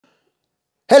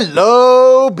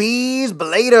Hello, Beez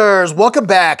Bladers. Welcome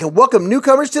back and welcome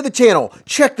newcomers to the channel.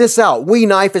 Check this out.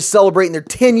 WeKnife is celebrating their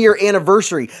 10-year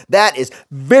anniversary. That is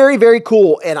very, very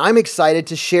cool, and I'm excited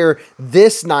to share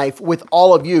this knife with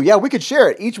all of you. Yeah, we could share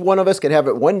it. Each one of us could have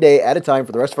it one day at a time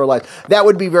for the rest of our lives. That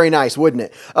would be very nice, wouldn't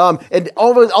it? And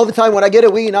all the time when I get a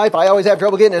WeKnife, I always have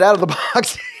trouble getting it out of the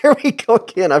box. Here we go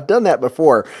again. I've done that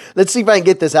before. Let's see if I can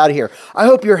get this out of here. I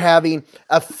hope you're having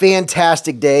a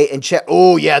fantastic day and check.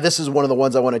 Oh yeah, this is one of the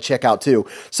ones I want to check out too.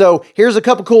 So here's a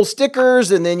couple cool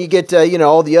stickers, and then you get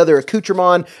all the other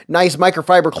accoutrement, nice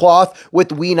microfiber cloth with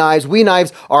WeKnives.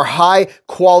 WeKnives are high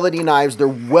quality knives. They're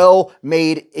well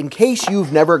made. In case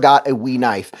you've never got a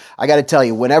WeKnife, I got to tell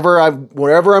you, whenever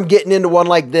I'm getting into one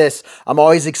like this, I'm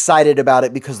always excited about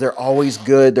it because they're always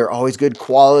good. They're always good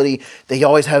quality. They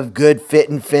always have good fit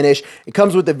and finish. It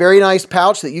comes with a very nice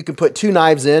pouch that you can put two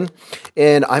knives in,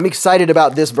 and I'm excited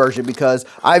about this version because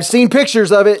I've seen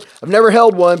pictures of it. I've never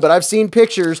held one, but I've seen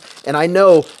pictures, and I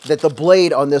know that the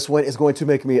blade on this one is going to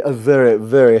make me a very,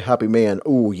 very happy man.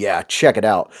 Oh yeah, check it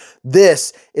out.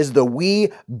 This is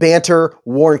the Banter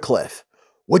Wharncliffe.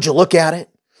 Would you look at it?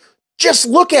 Just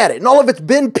look at it, and all of it's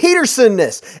Ben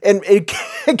Peterson-ness. And in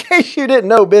case you didn't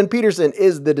know, Ben Peterson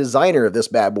is the designer of this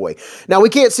bad boy. Now, we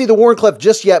can't see the Wharncliffe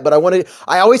just yet, but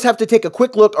I always have to take a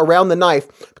quick look around the knife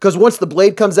because once the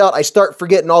blade comes out, I start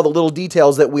forgetting all the little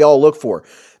details that we all look for.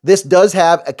 This does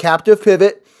have a captive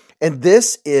pivot, and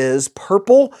this is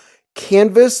purple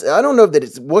canvas. I don't know that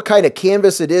it's what kind of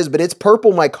canvas it is, but it's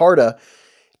purple micarta.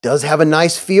 It does have a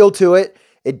nice feel to it.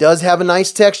 It does have a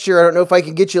nice texture. I don't know if I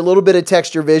can get you a little bit of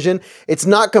texture vision. It's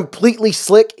not completely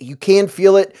slick. You can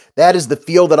feel it. That is the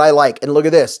feel that I like. And look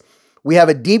at this. We have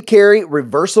a deep carry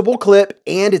reversible clip,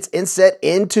 and it's inset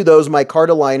into those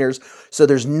micarta liners. So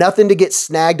there's nothing to get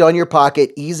snagged on your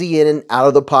pocket. Easy in and out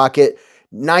of the pocket.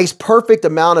 Nice, perfect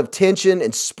amount of tension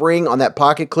and spring on that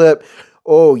pocket clip.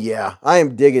 Oh yeah, I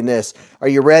am digging this. Are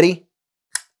you ready?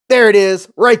 There it is,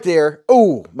 right there.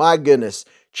 Oh my goodness.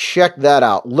 Check that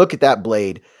out. Look at that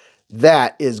blade.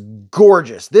 That is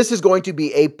gorgeous. This is going to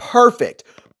be a perfect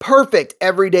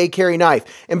everyday carry knife.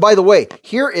 And by the way,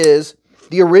 here is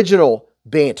the original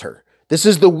Banter. This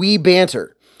is the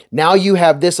Banter. Now you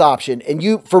have this option, and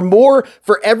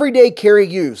for everyday carry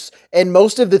use and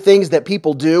most of the things that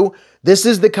people do, this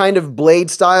is the kind of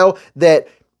blade style that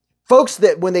folks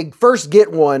that when they first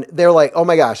get one, they're like, oh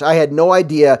my gosh, I had no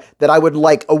idea that I would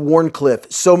like a Wharncliffe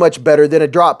so much better than a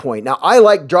drop point. Now, I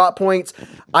like drop points.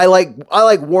 I like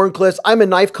Wharncliffes. I'm a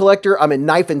knife collector. I'm a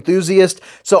knife enthusiast.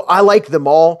 So I like them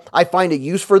all. I find a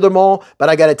use for them all. But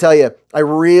I got to tell you, I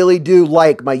really do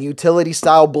like my utility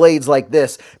style blades like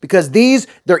this because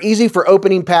they're easy for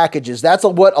opening packages. That's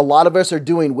what a lot of us are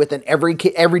doing with an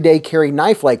everyday carry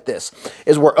knife like this,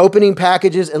 is we're opening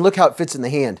packages, and look how it fits in the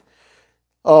hand.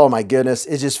 Oh my goodness,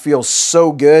 it just feels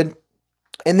so good.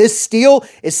 And this steel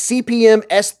is CPM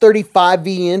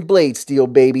S35VN blade steel,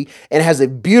 baby, and it has a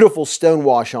beautiful stone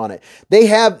wash on it.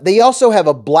 They also have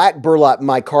a black burlap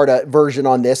micarta version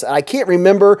on this. I can't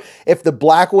remember if the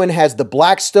black one has the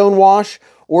black stone wash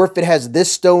or if it has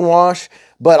this stone wash,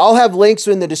 but I'll have links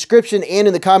in the description and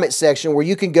in the comment section where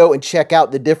you can go and check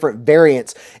out the different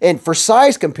variants. And for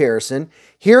size comparison,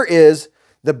 here is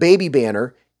the baby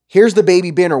Banter. Here's the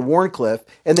baby Banter Wharncliffe,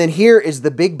 and then here is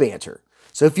the big Banter.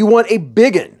 So if you want a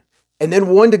big one, and then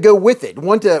one to go with it,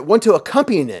 one to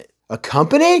accompany it,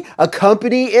 accompany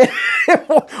it,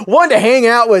 one to hang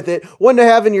out with it, one to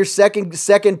have in your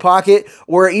second pocket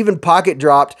or even pocket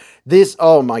dropped. This,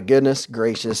 oh my goodness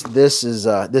gracious, this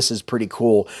is pretty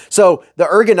cool. So the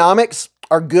ergonomics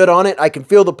are good on it. I can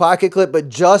feel the pocket clip, but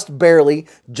just barely,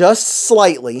 just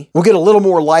slightly. We'll get a little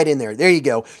more light in there. There you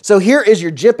go. So here is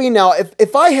your jimping. Now,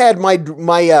 if I had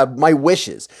my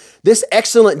wishes, this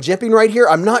excellent jimping right here,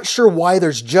 I'm not sure why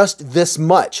there's just this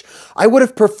much. I would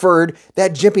have preferred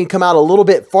that jimping come out a little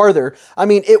bit farther. I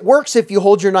mean, it works if you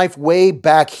hold your knife way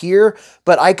back here,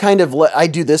 but I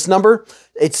do this number.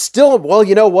 It's still, well,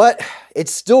 you know what?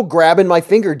 It's still grabbing my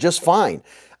finger just fine.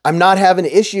 I'm not having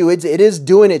an issue. It is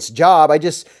doing its job.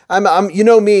 You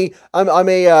know me, I'm not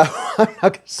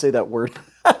gonna say that word.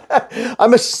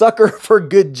 I'm a sucker for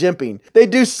good jimping. They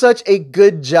do such a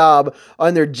good job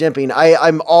on their jimping.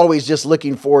 I'm always just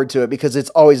looking forward to it because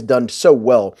it's always done so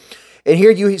well. And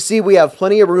here you see we have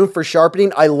plenty of room for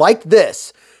sharpening. I like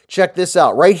this. Check this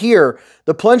out. Right here,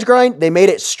 the plunge grind, they made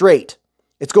it straight.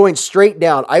 It's going straight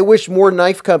down. I wish more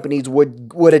knife companies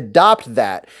would adopt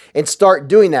that and start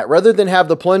doing that. Rather than have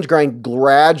the plunge grind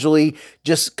gradually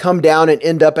just come down and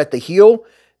end up at the heel,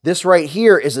 this right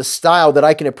here is a style that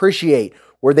I can appreciate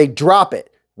where they drop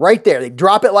it right there. They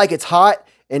drop it like it's hot,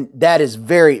 and that is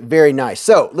very, very nice.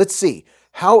 So let's see.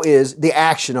 How is the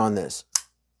action on this?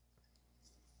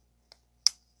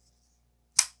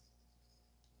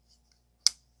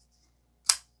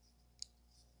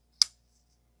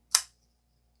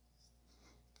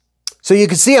 So you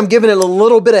can see I'm giving it a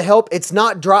little bit of help. It's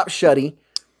not drop shutty,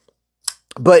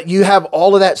 but you have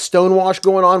all of that stonewash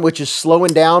going on, which is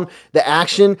slowing down the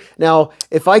action. Now,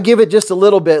 if I give it just a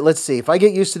little bit, let's see. If I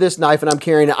get used to this knife and I'm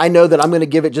carrying it, I know that I'm going to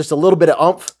give it just a little bit of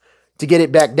oomph to get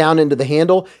it back down into the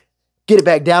handle, get it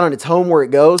back down on its home where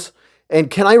it goes. And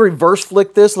can I reverse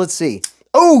flick this? Let's see.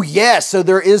 Oh, yes. So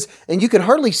there is, and you can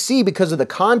hardly see because of the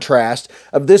contrast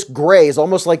of this gray is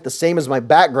almost like the same as my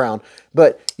background.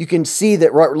 But you can see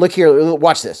that, right, look here,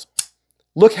 watch this.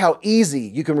 Look how easy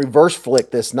you can reverse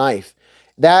flick this knife.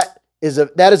 That is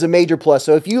a major plus.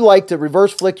 So if you like to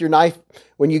reverse flick your knife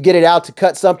when you get it out to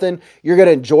cut something, you're going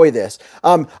to enjoy this.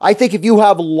 I think if you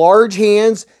have large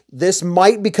hands, this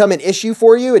might become an issue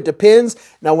for you. It depends.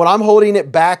 Now, when I'm holding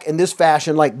it back in this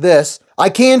fashion like this, I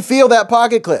can feel that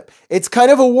pocket clip. It's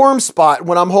kind of a warm spot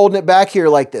when I'm holding it back here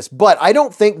like this, but I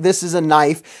don't think this is a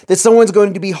knife that someone's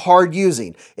going to be hard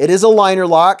using. It is a liner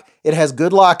lock. It has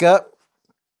good lockup.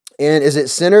 And is it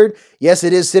centered? Yes,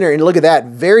 it is centered. And look at that.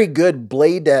 Very good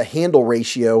blade to handle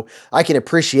ratio. I can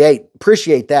appreciate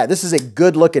that. This is a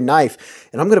good looking knife.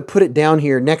 And I'm going to put it down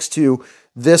here next to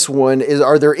this one.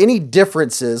 Are there any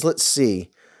differences? Let's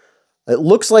see. It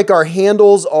looks like our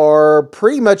handles are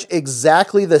pretty much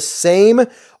exactly the same.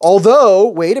 Although,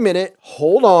 wait a minute.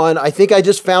 Hold on. I think I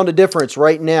just found a difference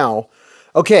right now.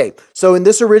 Okay, so in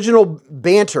this original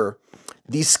Banter,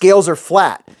 these scales are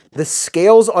flat. The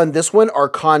scales on this one are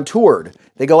contoured.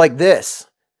 They go like this.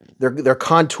 They're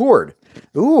contoured.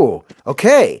 Ooh,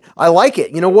 okay. I like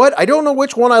it. You know what? I don't know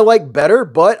which one I like better,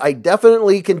 but I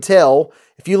definitely can tell.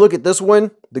 If you look at this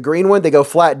one, the green one, they go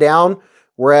flat down,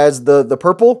 whereas the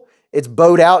purple, it's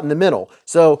bowed out in the middle.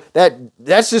 So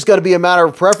that's just going to be a matter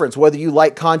of preference, whether you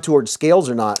like contoured scales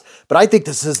or not. But I think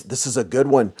this is a good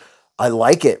one. I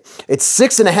like it. It's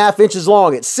 6.5 inches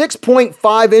long. It's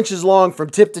 6.5 inches long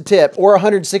from tip to tip, or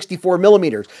 164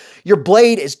 millimeters. Your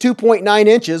blade is 2.9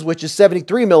 inches, which is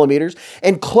 73 millimeters,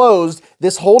 and closed,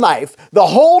 this whole knife, the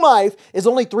whole knife is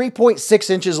only 3.6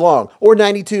 inches long, or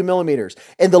 92 millimeters.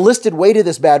 And the listed weight of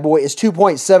this bad boy is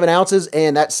 2.7 ounces,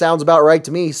 and that sounds about right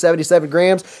to me. 77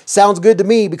 grams sounds good to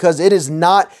me because it is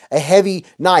not a heavy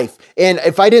knife. And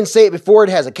if I didn't say it before,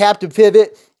 it has a captive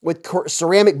pivot with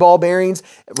ceramic ball bearings,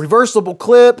 reversible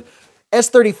clip,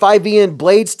 S35VN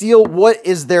blade steel. What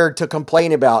is there to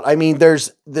complain about? I mean,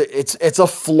 it's a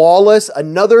flawless,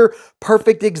 another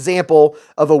perfect example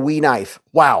of a Wee knife.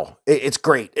 Wow, it's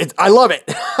great. I love it.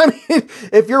 I mean,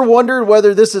 if you're wondering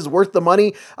whether this is worth the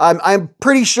money, I'm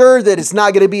pretty sure that it's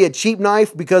not going to be a cheap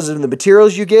knife because of the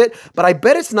materials you get, but I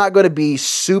bet it's not going to be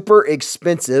super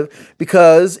expensive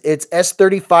because it's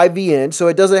S35VN, so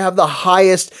it doesn't have the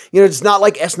highest, it's not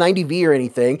like S90V or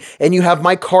anything, and you have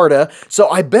micarta, so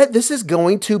I bet this is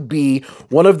going to be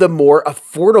one of the more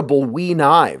affordable Wee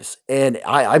knives, and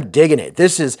I'm digging it.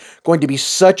 This is going to be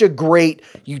such a great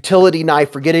utility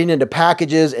knife for getting into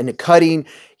packages and cutting.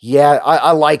 Yeah,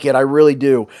 I like it. I really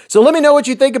do. So let me know what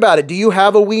you think about it. Do you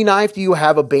have a Wee knife? Do you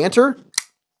have a Banter?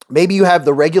 Maybe you have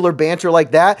the regular Banter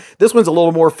like that. This one's a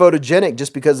little more photogenic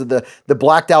just because of the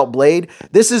blacked out blade.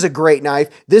 This is a great knife.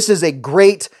 This is a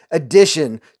great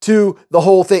addition to the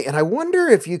whole thing. And I wonder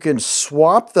if you can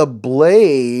swap the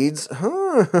blades.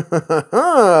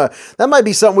 That might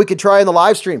be something we could try in the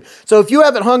live stream. So if you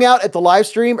haven't hung out at the live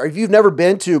stream, or if you've never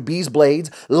been to Beez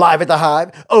Blades live at the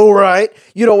Hive, oh right,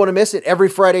 you don't want to miss it. Every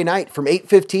Friday night from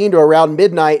 8:15 to around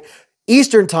midnight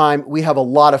Eastern time, we have a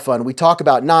lot of fun. We talk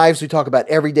about knives. We talk about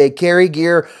everyday carry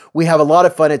gear. We have a lot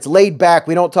of fun. It's laid back.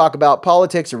 We don't talk about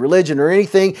politics or religion or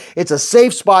anything. It's a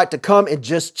safe spot to come and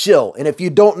just chill. And if you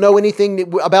don't know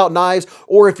anything about knives,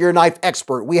 or if you're a knife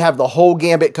expert, we have the whole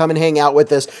gambit. Come and hang out with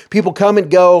us. People come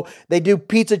and go. They do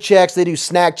pizza checks. They do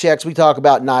snack checks. We talk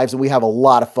about knives, and we have a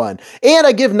lot of fun. And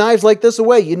I give knives like this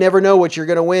away. You never know what you're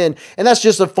going to win. And that's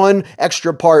just a fun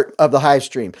extra part of the Hive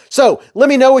stream. So let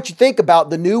me know what you think about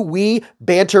the new Wee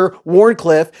Banter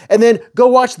Wharncliffe, and then go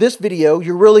watch this video.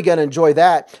 You're really going to enjoy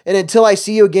that. And until I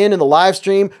see you again in the live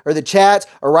stream or the chats,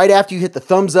 or right after you hit the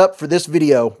thumbs up for this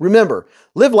video, remember,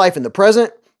 live life in the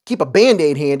present, keep a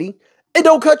Band-Aid handy, and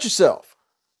don't cut yourself.